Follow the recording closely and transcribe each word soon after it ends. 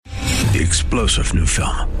The explosive new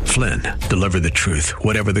film, Flynn, deliver the truth,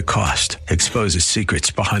 whatever the cost. Exposes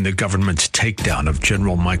secrets behind the government's takedown of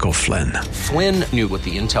General Michael Flynn. Flynn knew what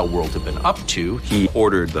the intel world had been up to. He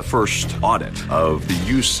ordered the first audit of the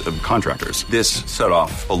use of contractors. This set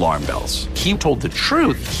off alarm bells. He told the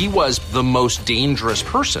truth. He was the most dangerous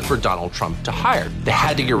person for Donald Trump to hire. They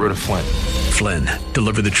had to get rid of Flynn. Flynn,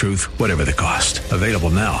 deliver the truth, whatever the cost. Available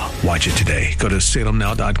now. Watch it today. Go to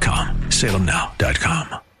salemnow.com.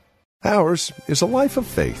 salemnow.com. Ours is a life of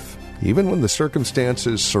faith, even when the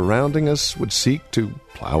circumstances surrounding us would seek to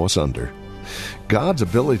plow us under. God's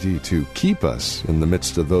ability to keep us in the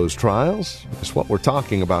midst of those trials is what we're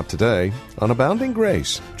talking about today on Abounding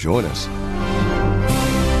Grace. Join us.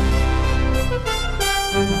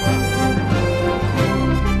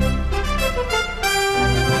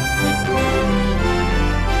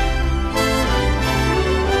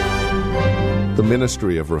 The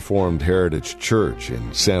Ministry of Reformed Heritage Church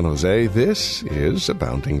in San Jose, this is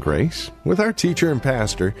Abounding Grace with our teacher and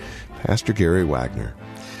pastor, Pastor Gary Wagner.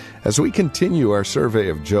 As we continue our survey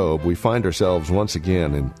of Job, we find ourselves once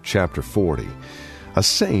again in chapter 40, a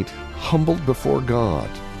saint humbled before God.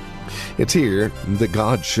 It's here that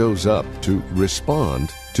God shows up to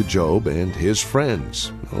respond to Job and his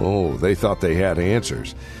friends. Oh, they thought they had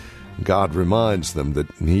answers. God reminds them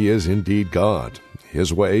that he is indeed God.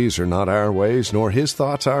 His ways are not our ways, nor his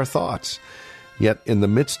thoughts our thoughts. Yet in the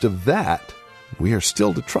midst of that, we are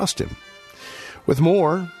still to trust him. With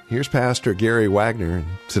more, here's Pastor Gary Wagner in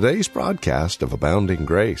today's broadcast of Abounding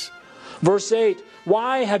Grace. Verse 8,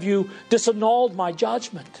 why have you disannulled my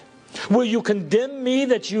judgment? Will you condemn me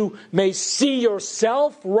that you may see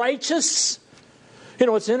yourself righteous? You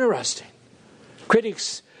know, it's interesting.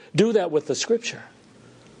 Critics do that with the Scripture.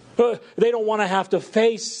 They don't want to have to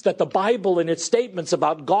face that the Bible and its statements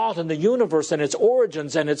about God and the universe and its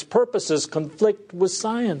origins and its purposes conflict with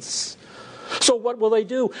science. So what will they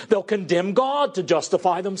do? They'll condemn God to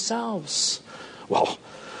justify themselves. Well,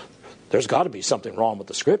 there's got to be something wrong with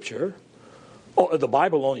the Scripture. Oh, the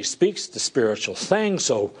Bible only speaks to spiritual things,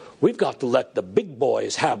 so we've got to let the big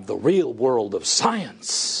boys have the real world of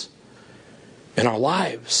science in our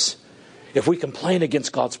lives. If we complain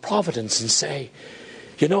against God's providence and say,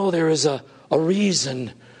 you know, there is a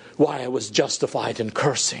reason why I was justified in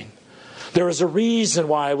cursing. There is a reason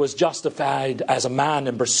why I was justified as a man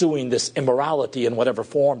in pursuing this immorality in whatever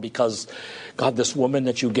form, because, God, this woman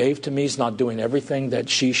that you gave to me is not doing everything that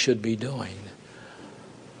she should be doing.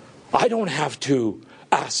 I don't have to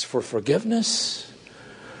ask for forgiveness.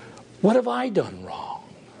 What have I done wrong?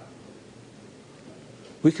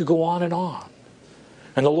 We could go on.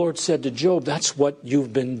 And the Lord said to Job, that's what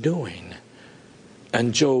you've been doing.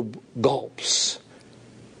 And Job gulps,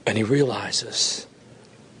 and he realizes,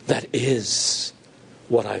 that is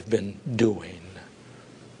what I've been doing.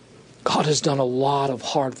 God has done a lot of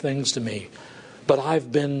hard things to me, but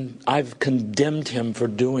I've condemned him for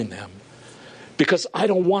doing them. Because I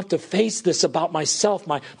don't want to face this about myself,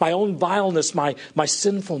 my own vileness, my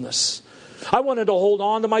sinfulness. I wanted to hold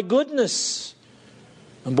on to my goodness.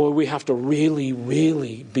 And boy, we have to really,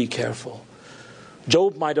 really be careful.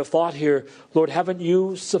 Job might have thought here, Lord, haven't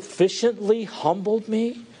you sufficiently humbled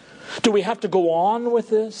me? Do we have to go on with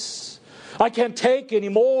this? I can't take any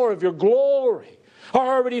more of your glory. I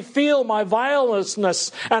already feel my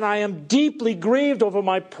vileness, and I am deeply grieved over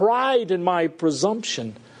my pride and my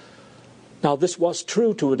presumption. Now, this was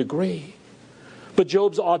true to a degree. But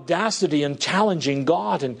Job's audacity in challenging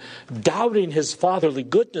God and doubting his fatherly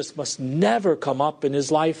goodness must never come up in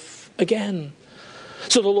his life again.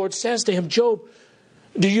 So the Lord says to him, Job,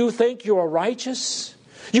 do you think you are righteous?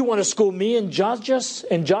 You want to school me in justice?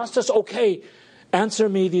 Okay, answer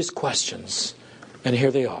me these questions. And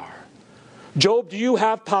here they are. Job, do you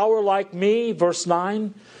have power like me? Verse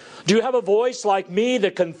 9. Do you have a voice like me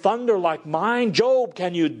that can thunder like mine? Job,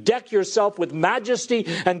 can you deck yourself with majesty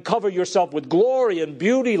and cover yourself with glory and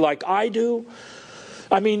beauty like I do?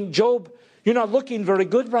 I mean, Job, you're not looking very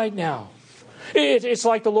good right now. It's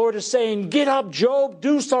like the Lord is saying, get up, Job,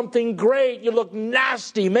 do something great. You look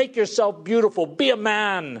nasty. Make yourself beautiful. Be a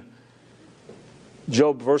man.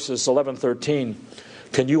 Job verses 11-13.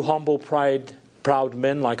 Can you humble proud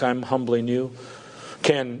men like I'm humbling you?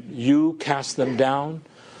 Can you cast them down?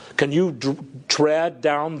 Can you tread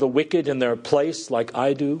down the wicked in their place like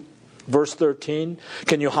I do? Verse 13.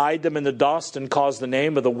 Can you hide them in the dust and cause the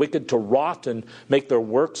name of the wicked to rot and make their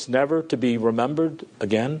works never to be remembered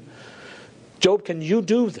again? Job, can you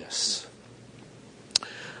do this?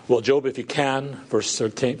 Well, Job, if you can, verse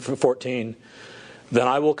 14, then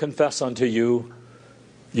I will confess unto you,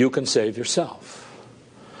 you can save yourself.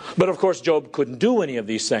 But of course, Job couldn't do any of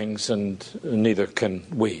these things, and neither can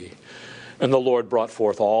we. And the Lord brought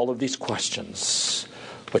forth all of these questions.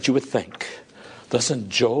 But you would think, doesn't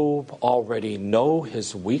Job already know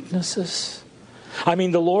his weaknesses? I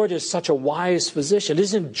mean, the Lord is such a wise physician.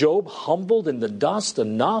 Isn't Job humbled in the dust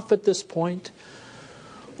enough at this point?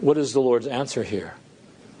 What is the Lord's answer here?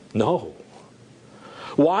 No.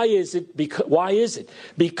 Why is it?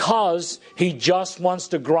 Because he just wants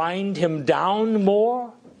to grind him down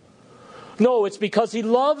more? No, it's because he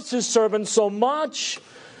loves his servant so much.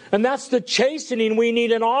 And that's the chastening we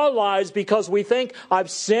need in our lives, because we think,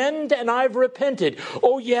 I've sinned and I've repented.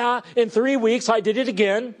 Oh yeah, in 3 weeks I did it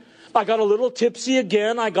again. I got a little tipsy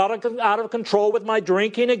again. I got out of control with my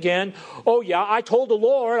drinking again. Oh yeah, I told the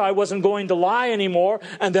Lord I wasn't going to lie anymore.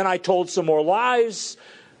 And then I told some more lies.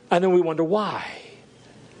 And then we wonder why.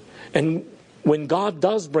 And when God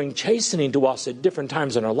does bring chastening to us at different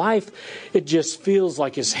times in our life, it just feels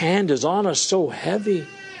like His hand is on us so heavy.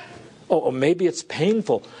 Oh, maybe it's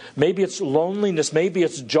painful. Maybe it's loneliness. Maybe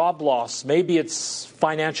it's job loss. Maybe it's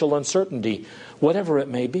financial uncertainty. Whatever it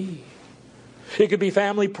may be. It could be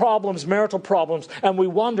family problems, marital problems. And we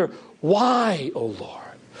wonder, why, oh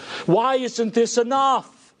Lord? Why isn't this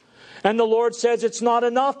enough? And the Lord says it's not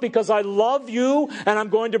enough because I love you and I'm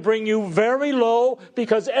going to bring you very low,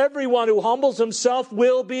 because everyone who humbles himself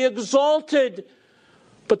will be exalted.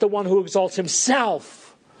 But the one who exalts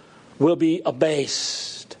himself will be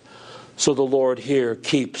abased. So the Lord here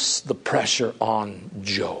keeps the pressure on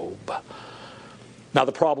Job. Now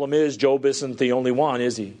the problem is, Job isn't the only one,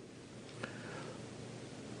 is he?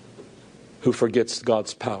 Who forgets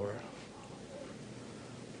God's power?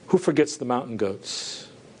 Who forgets the mountain goats?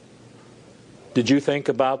 Did you think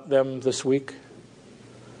about them this week?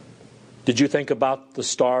 Did you think about the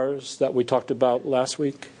stars that we talked about last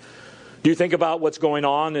week? Do you think about what's going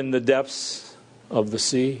on in the depths of the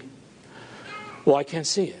sea? Well, I can't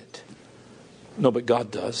see it. No, but God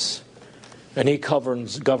does. And He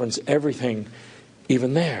governs everything,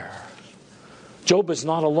 even there. Job is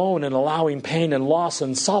not alone in allowing pain and loss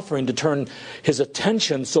and suffering to turn his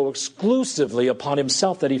attention so exclusively upon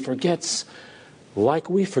himself that he forgets, like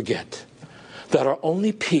we forget, that our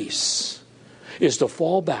only peace is to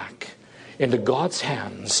fall back into God's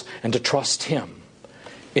hands and to trust Him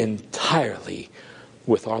entirely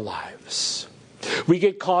with our lives. We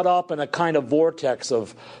get caught up in a kind of vortex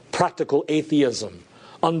of practical atheism,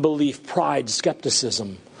 unbelief, pride,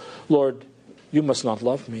 skepticism. Lord, you must not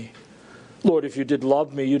love me. Lord, if you did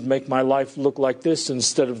love me, you'd make my life look like this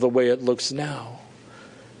instead of the way it looks now.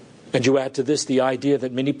 And you add to this the idea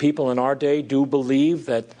that many people in our day do believe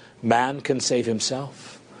that man can save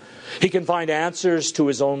himself. He can find answers to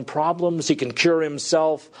his own problems. He can cure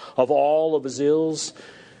himself of all of his ills.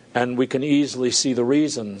 And we can easily see the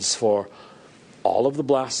reasons for all of the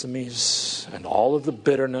blasphemies and all of the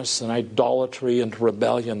bitterness and idolatry and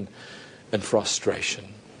rebellion and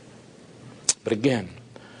frustration. But again,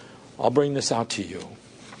 I'll bring this out to you.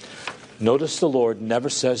 Notice the Lord never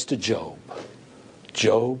says to Job,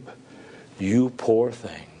 Job, you poor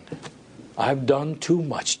thing, I've done too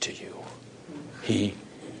much to you. He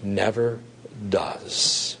never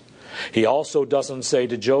does. He also doesn't say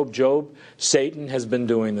to Job, Job, Satan has been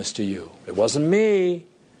doing this to you. It wasn't me.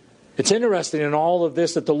 It's interesting in all of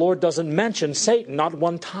this that the Lord doesn't mention Satan, not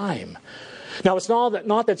one time. Now, it's not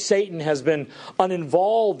that Satan has been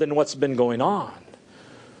uninvolved in what's been going on.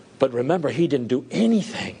 But remember, he didn't do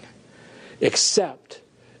anything except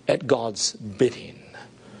at God's bidding.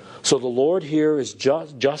 So the Lord here is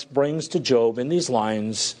just brings to Job in these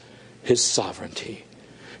lines His sovereignty,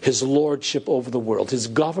 His lordship over the world, His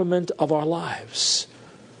government of our lives.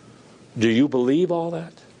 Do you believe all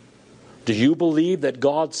that? Do you believe that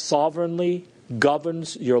God sovereignly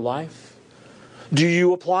governs your life? Do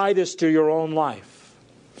you apply this to your own life?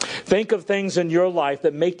 Think of things in your life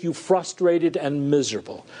that make you frustrated and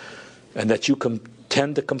miserable, and that you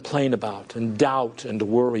tend to complain about and doubt and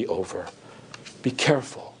worry over. Be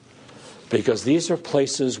careful, because these are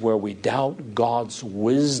places where we doubt God's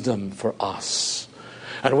wisdom for us.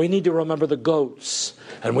 And we need to remember the goats,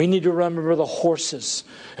 and we need to remember the horses,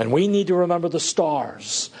 and we need to remember the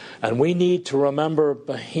stars, and we need to remember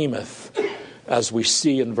Behemoth, as we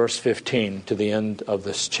see in verse 15 to the end of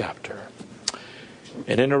this chapter.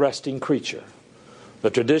 An interesting creature. The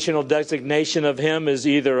traditional designation of him is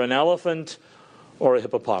either an elephant or a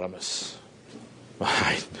hippopotamus.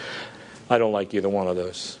 I don't like either one of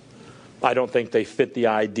those. I don't think they fit the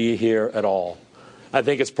idea here at all. I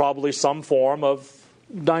think it's probably some form of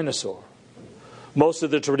dinosaur. Most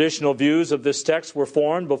of the traditional views of this text were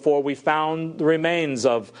formed before we found the remains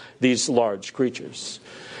of these large creatures.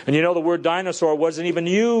 And you know, the word dinosaur wasn't even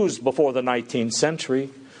used before the 19th century.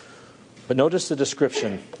 But notice the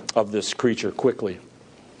description of this creature quickly.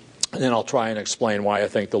 And then I'll try and explain why I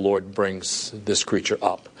think the Lord brings this creature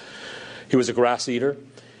up. He was a grass eater.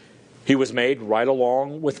 He was made right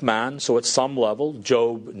along with man, so at some level,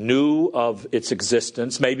 Job knew of its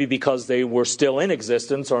existence, maybe because they were still in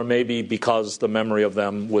existence, or maybe because the memory of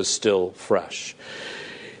them was still fresh.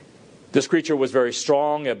 This creature was very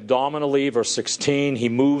strong abdominally, verse 16. He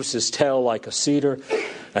moves his tail like a cedar.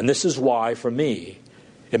 And this is why, for me,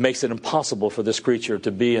 it makes it impossible for this creature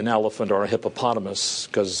to be an elephant or a hippopotamus,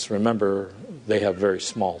 because remember, they have very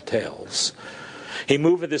small tails. He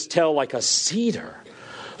moveth his tail like a cedar.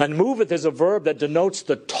 And moveth is a verb that denotes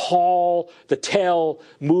the tail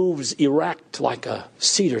moves erect like a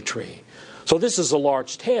cedar tree. So this is a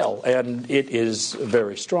large tail, and it is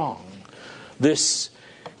very strong. This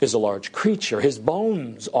is a large creature. His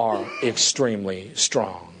bones are extremely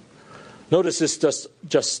strong. Notice this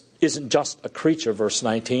just isn't just a creature, verse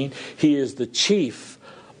 19. He is the chief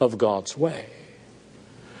of God's way.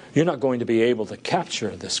 You're not going to be able to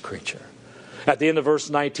capture this creature. At the end of verse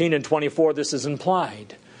 19 and 24, this is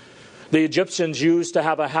implied. The Egyptians used to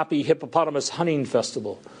have a happy hippopotamus hunting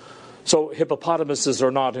festival. So hippopotamuses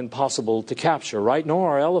are not impossible to capture, right?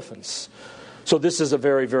 Nor are elephants. So this is a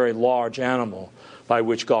very, very large animal by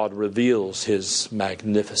which God reveals his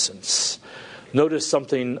magnificence. Notice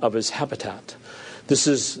something of his habitat. This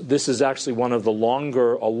is actually one of the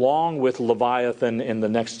longer, along with Leviathan in the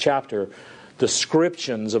next chapter,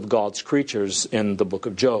 descriptions of God's creatures in the book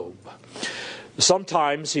of Job.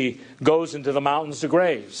 Sometimes he goes into the mountains to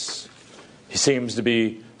graze. He seems to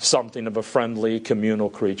be something of a friendly, communal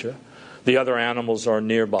creature. The other animals are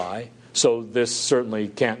nearby, so this certainly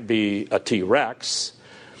can't be a T-Rex.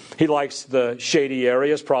 He likes the shady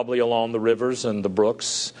areas, probably along the rivers and the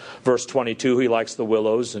brooks. Verse 22, he likes the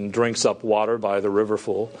willows and drinks up water by the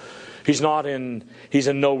riverful. He's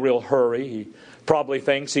in no real hurry. He probably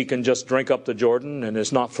thinks he can just drink up the Jordan and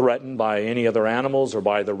is not threatened by any other animals or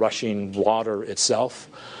by the rushing water itself.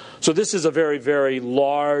 So this is a very, very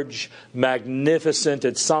large, magnificent,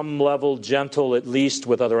 at some level gentle, at least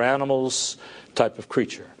with other animals, type of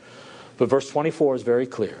creature. But verse 24 is very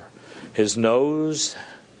clear. His nose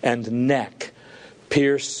and neck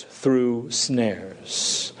pierce through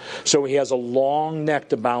snares. So he has a long neck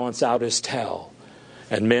to balance out his tail.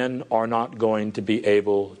 And men are not going to be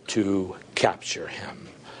able to capture him.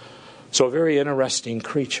 So a very interesting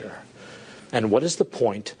creature. And what is the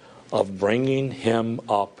point of bringing him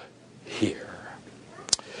up here?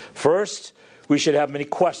 First, we should have many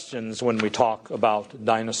questions when we talk about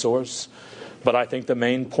dinosaurs, but I think the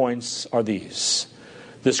main points are these.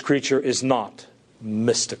 This creature is not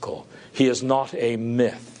mystical. He is not a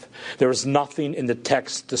myth. There is nothing in the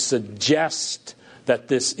text to suggest that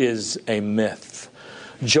this is a myth.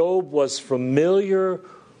 Job was familiar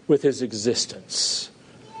with his existence.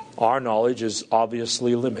 Our knowledge is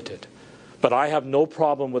obviously limited. But I have no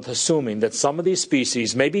problem with assuming that some of these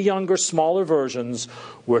species, maybe younger, smaller versions,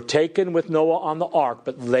 were taken with Noah on the ark,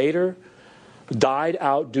 but later died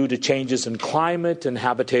out due to changes in climate and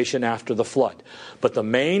habitation after the flood. But the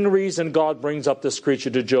main reason God brings up this creature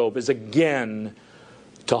to Job is again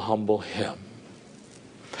to humble him.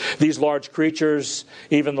 These large creatures,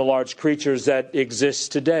 even the large creatures that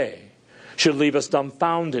exist today, should leave us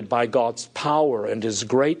dumbfounded by God's power and his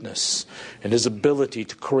greatness and his ability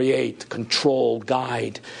to create, control,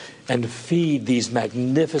 guide, and feed these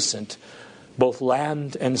magnificent both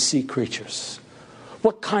land and sea creatures.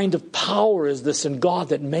 What kind of power is this in God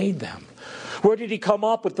that made them? Where did he come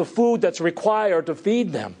up with the food that's required to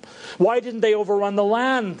feed them? Why didn't they overrun the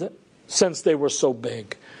land since they were so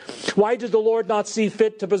big? Why did the Lord not see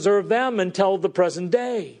fit to preserve them until the present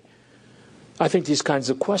day? I think these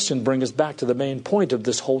kinds of questions bring us back to the main point of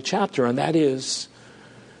this whole chapter, and that is,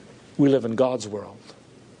 we live in God's world.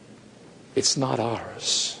 It's not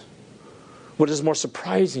ours. What is more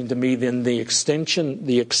surprising to me than the extinction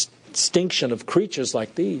of creatures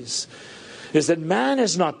like these is that man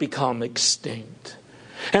has not become extinct.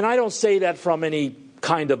 And I don't say that from any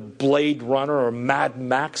kind of Blade Runner or Mad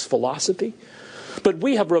Max philosophy. But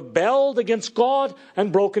we have rebelled against God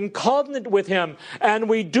and broken covenant with him. And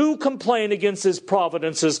we do complain against his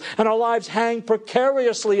providences. And our lives hang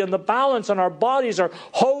precariously in the balance. And our bodies are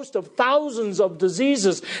host of thousands of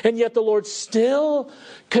diseases. And yet the Lord still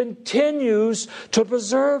continues to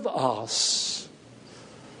preserve us.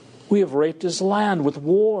 We have raped his land with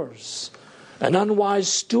wars and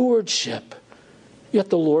unwise stewardship. Yet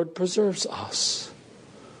the Lord preserves us.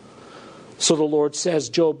 So the Lord says,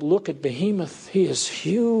 Job, look at Behemoth. He is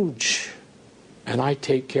huge, and I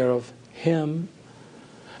take care of him.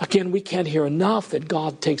 Again, we can't hear enough that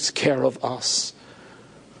God takes care of us.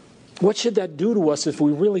 What should that do to us if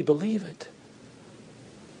we really believe it?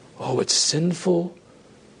 Oh, it's sinful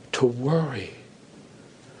to worry.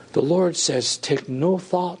 The Lord says, take no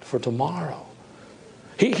thought for tomorrow.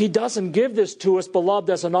 He doesn't give this to us, beloved,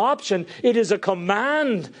 as an option. It is a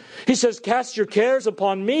command. He says, cast your cares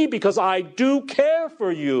upon me because I do care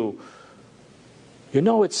for you. You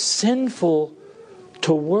know, it's sinful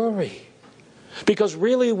to worry. Because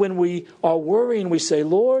really when we are worrying, we say,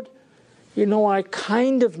 Lord, you know, I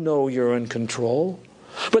kind of know you're in control.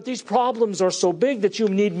 But these problems are so big that you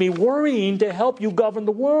need me worrying to help you govern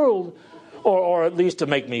the world. Or at least to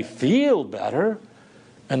make me feel better.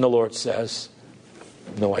 And the Lord says,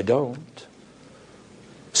 no, I don't.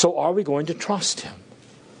 So are we going to trust Him?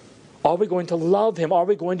 Are we going to love Him? Are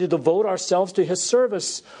we going to devote ourselves to His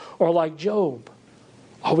service? Or like Job,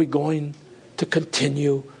 are we going to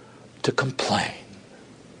continue to complain?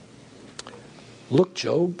 Look,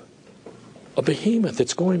 Job, a behemoth,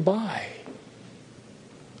 it's going by.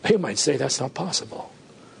 You might say that's not possible.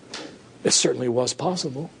 It certainly was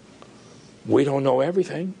possible. We don't know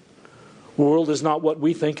everything. The world is not what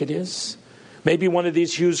we think it is. Maybe one of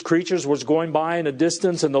these huge creatures was going by in a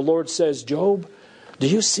distance and the Lord says, Job, do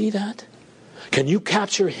you see that? Can you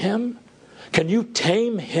capture him? Can you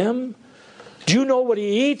tame him? Do you know what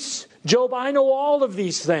he eats? Job, I know all of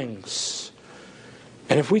these things.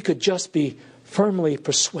 And if we could just be firmly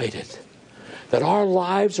persuaded that our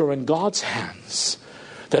lives are in God's hands,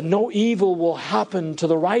 that no evil will happen to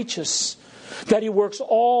the righteous, that He works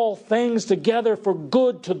all things together for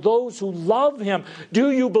good to those who love Him.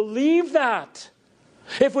 Do you believe that?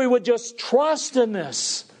 If we would just trust in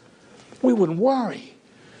this, we wouldn't worry.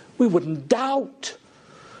 We wouldn't doubt.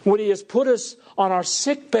 When He has put us on our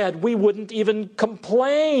sickbed, we wouldn't even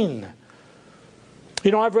complain.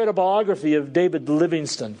 You know, I've read a biography of David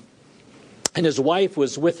Livingstone, and his wife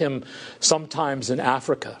was with him sometimes in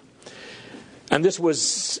Africa. And this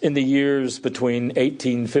was in the years between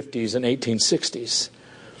 1850s and 1860s.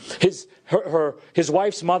 His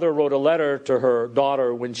wife's mother wrote a letter to her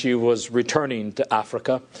daughter when she was returning to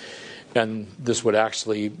Africa. And this would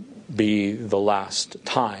actually be the last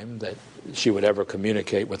time that she would ever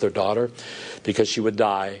communicate with her daughter, because she would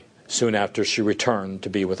die soon after she returned to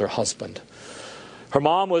be with her husband. Her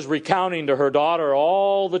mom was recounting to her daughter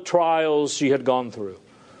all the trials she had gone through.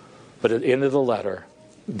 But at the end of the letter,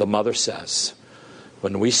 the mother says,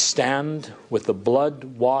 when we stand with the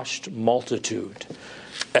blood-washed multitude,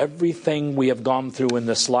 everything we have gone through in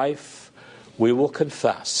this life, we will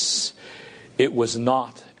confess it was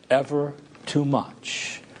not ever too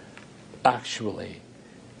much. Actually,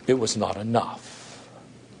 it was not enough.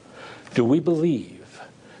 Do we believe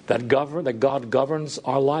that God governs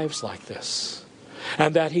our lives like this?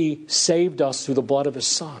 And that He saved us through the blood of His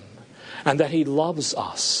Son? And that He loves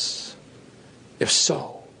us? If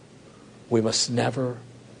so, we must never,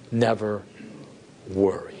 never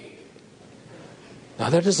worry. Now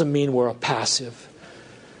that doesn't mean we're passive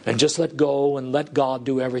and just let go and let God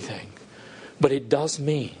do everything. But it does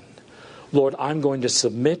mean, Lord, I'm going to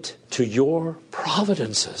submit to your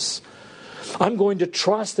providences. I'm going to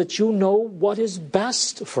trust that you know what is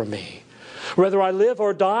best for me. Whether I live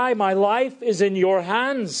or die, my life is in your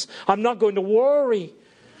hands. I'm not going to worry.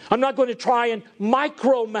 I'm not going to try and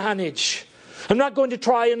micromanage. I'm not going to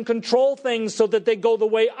try and control things so that they go the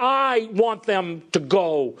way I want them to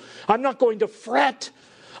go. I'm not going to fret.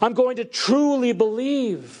 I'm going to truly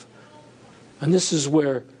believe. And this is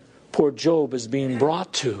where poor Job is being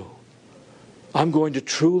brought to. I'm going to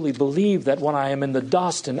truly believe that when I am in the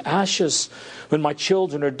dust and ashes, when my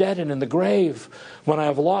children are dead and in the grave, when I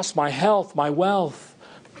have lost my health, my wealth,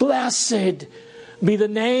 blessed be the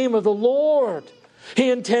name of the Lord.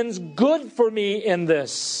 He intends good for me in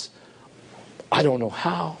this. I don't know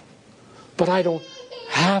how, but I don't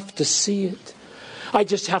have to see it. I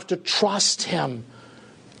just have to trust Him.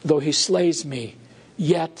 Though He slays me,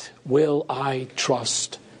 yet will I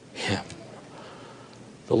trust Him.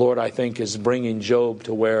 The Lord, I think, is bringing Job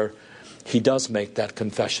to where he does make that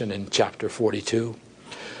confession in chapter 42.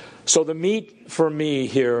 So the meat for me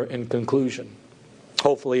here in conclusion,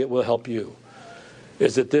 hopefully it will help you,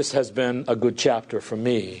 is that this has been a good chapter for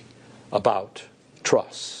me about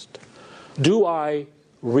trust. Do I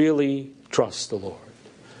really trust the Lord?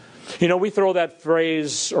 You know, we throw that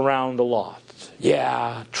phrase around a lot.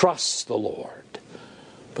 Yeah, trust the Lord.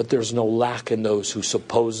 But there's no lack in those who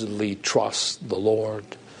supposedly trust the Lord.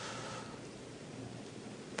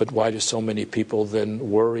 But why do so many people then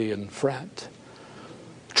worry and fret?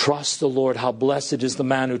 Trust the Lord. How blessed is the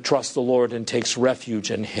man who trusts the Lord and takes refuge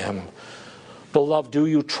in Him. Beloved, do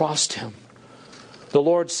you trust Him? The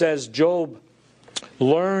Lord says, Job,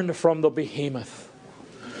 learn from the behemoth.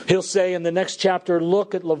 He'll say in the next chapter,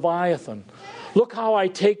 look at Leviathan. Look how I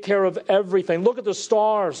take care of everything. Look at the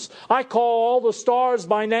stars. I call all the stars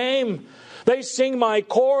by name. They sing my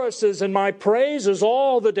choruses and my praises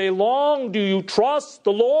all the day long. Do you trust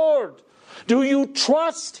the Lord? Do you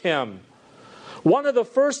trust Him? One of the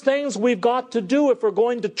first things we've got to do if we're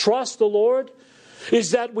going to trust the Lord is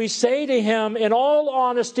that we say to Him in all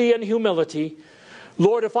honesty and humility,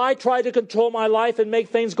 Lord, if I try to control my life and make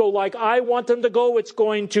things go like I want them to go, it's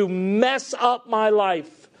going to mess up my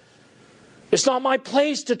life. It's not my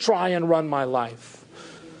place to try and run my life.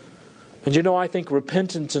 And you know, I think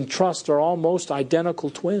repentance and trust are almost identical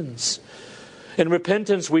twins. In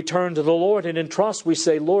repentance, we turn to the Lord, and in trust, we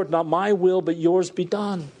say, Lord, not my will, but yours be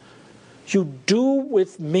done. You do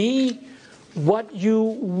with me what you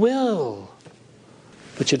will,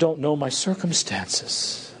 but you don't know my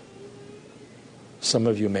circumstances. Some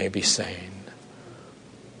of you may be saying,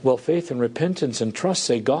 well, faith and repentance and trust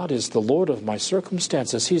say God is the Lord of my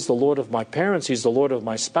circumstances. He's the Lord of my parents. He's the Lord of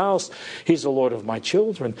my spouse. He's the Lord of my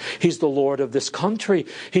children. He's the Lord of this country.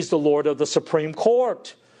 He's the Lord of the Supreme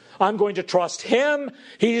Court. I'm going to trust Him.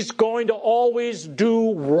 He's going to always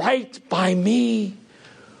do right by me.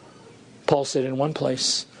 Paul said in one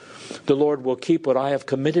place, the Lord will keep what I have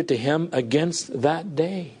committed to Him against that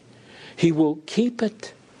day. He will keep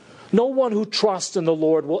it. No one who trusts in the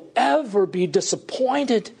Lord will ever be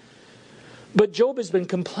disappointed. But Job has been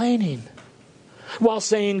complaining while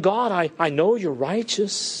saying, God, I know you're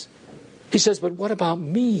righteous. He says, but what about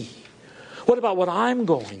me? What about what I'm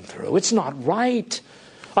going through? It's not right.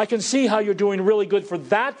 I can see how you're doing really good for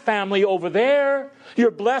that family over there.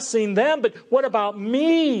 You're blessing them, but what about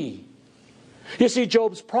me? You see,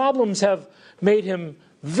 Job's problems have made him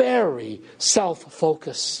very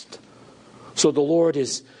self-focused. So the Lord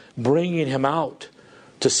is bringing him out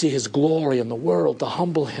to see His glory in the world, to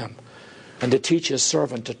humble him, and to teach His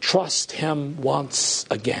servant to trust Him once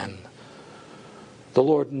again. The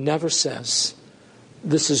Lord never says,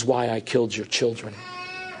 this is why I killed your children.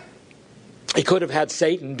 He could have had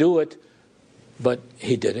Satan do it, but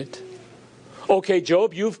He didn't. Okay,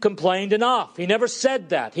 Job, you've complained enough. He never said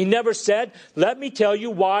that. He never said, let me tell you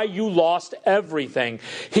why you lost everything.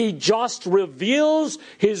 He just reveals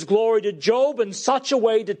His glory to Job in such a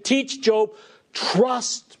way to teach Job,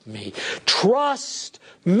 trust me. Trust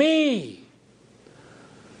me.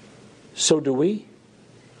 So do we.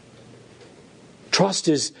 Trust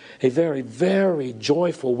is a very, very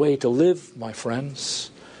joyful way to live, my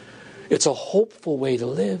friends. It's a hopeful way to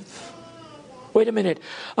live. Wait a minute,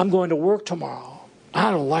 I'm going to work tomorrow. I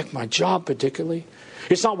don't like my job particularly.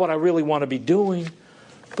 It's not what I really want to be doing.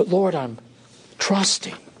 But Lord, I'm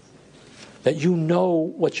trusting that you know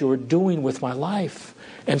what you are doing with my life.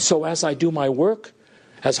 And so as I do my work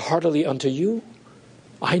as heartily unto you,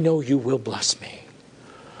 I know you will bless me.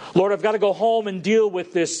 Lord, I've got to go home and deal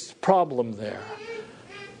with this problem there.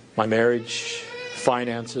 My marriage,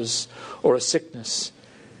 finances, or a sickness.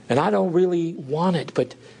 And I don't really want it,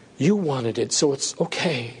 but you wanted it, so it's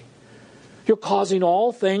okay. You're causing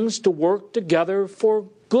all things to work together for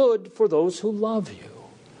good for those who love you.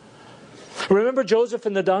 Remember Joseph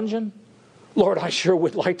in the dungeon? Lord, I sure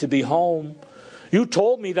would like to be home. You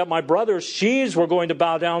told me that my brother's sheaves were going to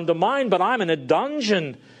bow down to mine, but I'm in a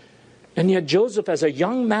dungeon. And yet Joseph, as a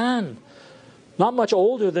young man, not much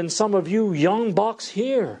older than some of you young bucks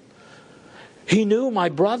here, he knew my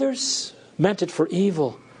brothers meant it for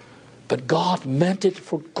evil. But God meant it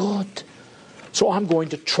for good. So I'm going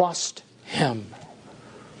to trust Him.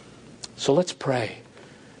 So let's pray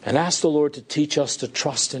and ask the Lord to teach us to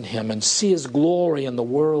trust in Him and see His glory in the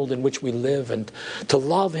world in which we live, and to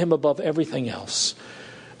love Him above everything else,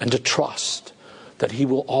 and to trust that He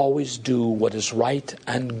will always do what is right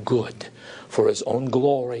and good for His own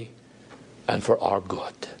glory and for our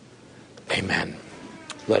good. Amen.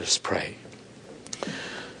 Let us pray.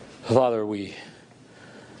 Father, we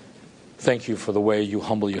thank you for the way you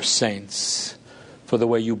humble your saints, for the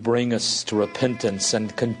way you bring us to repentance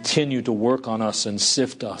and continue to work on us and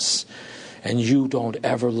sift us, and you don't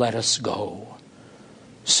ever let us go.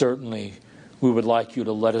 Certainly, we would like you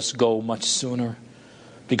to let us go much sooner,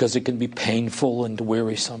 because it can be painful and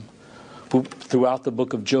wearisome. But throughout the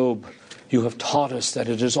book of Job, you have taught us that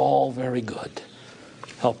it is all very good.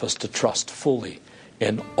 Help us to trust fully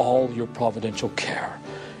in all your providential care,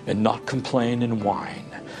 and not complain and whine,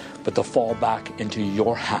 but to fall back into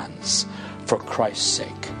your hands for Christ's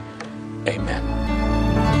sake. Amen.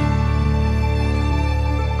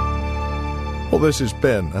 Well, this has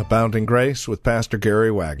been Abounding Grace with Pastor Gary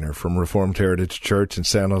Wagner from Reformed Heritage Church in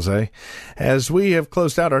San Jose. As we have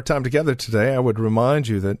closed out our time together today, I would remind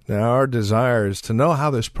you that our desire is to know how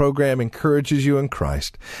this program encourages you in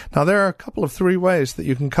Christ. Now, there are a couple of 3 ways that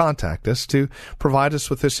you can contact us to provide us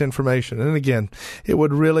with this information. And again, it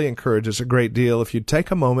would really encourage us a great deal if you'd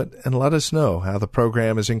take a moment and let us know how the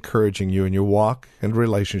program is encouraging you in your walk and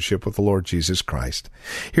relationship with the Lord Jesus Christ.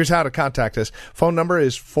 Here's how to contact us. Phone number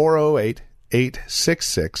is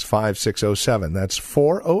 408-866-5607. That's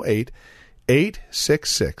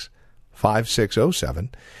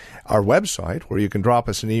 408-866-5607. Our website, where you can drop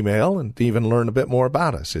us an email and even learn a bit more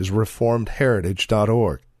about us, is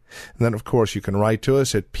reformedheritage.org. And then, of course, you can write to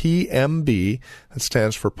us at PMB, that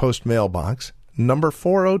stands for Post Mailbox, number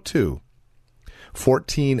 402,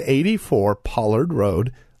 1484 Pollard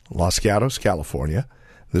Road, Los Gatos, California.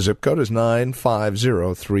 The zip code is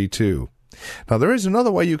 95032. Now, there is another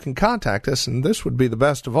way you can contact us, and this would be the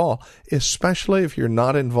best of all, especially if you're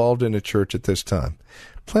not involved in a church at this time.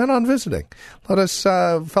 Plan on visiting. Let us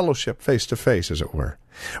fellowship face-to-face, as it were.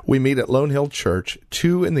 We meet at Lone Hill Church,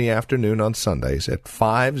 2 in the afternoon on Sundays at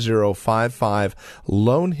 5055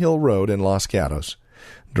 Lone Hill Road in Los Gatos.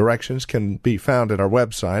 Directions can be found at our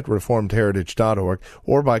website, reformedheritage.org,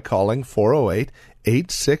 or by calling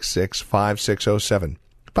 408-866-5607.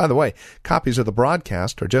 By the way, copies of the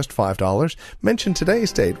broadcast are just $5. Mention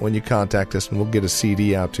today's date when you contact us, and we'll get a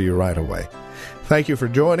CD out to you right away. Thank you for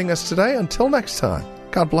joining us today. Until next time,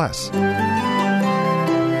 God bless.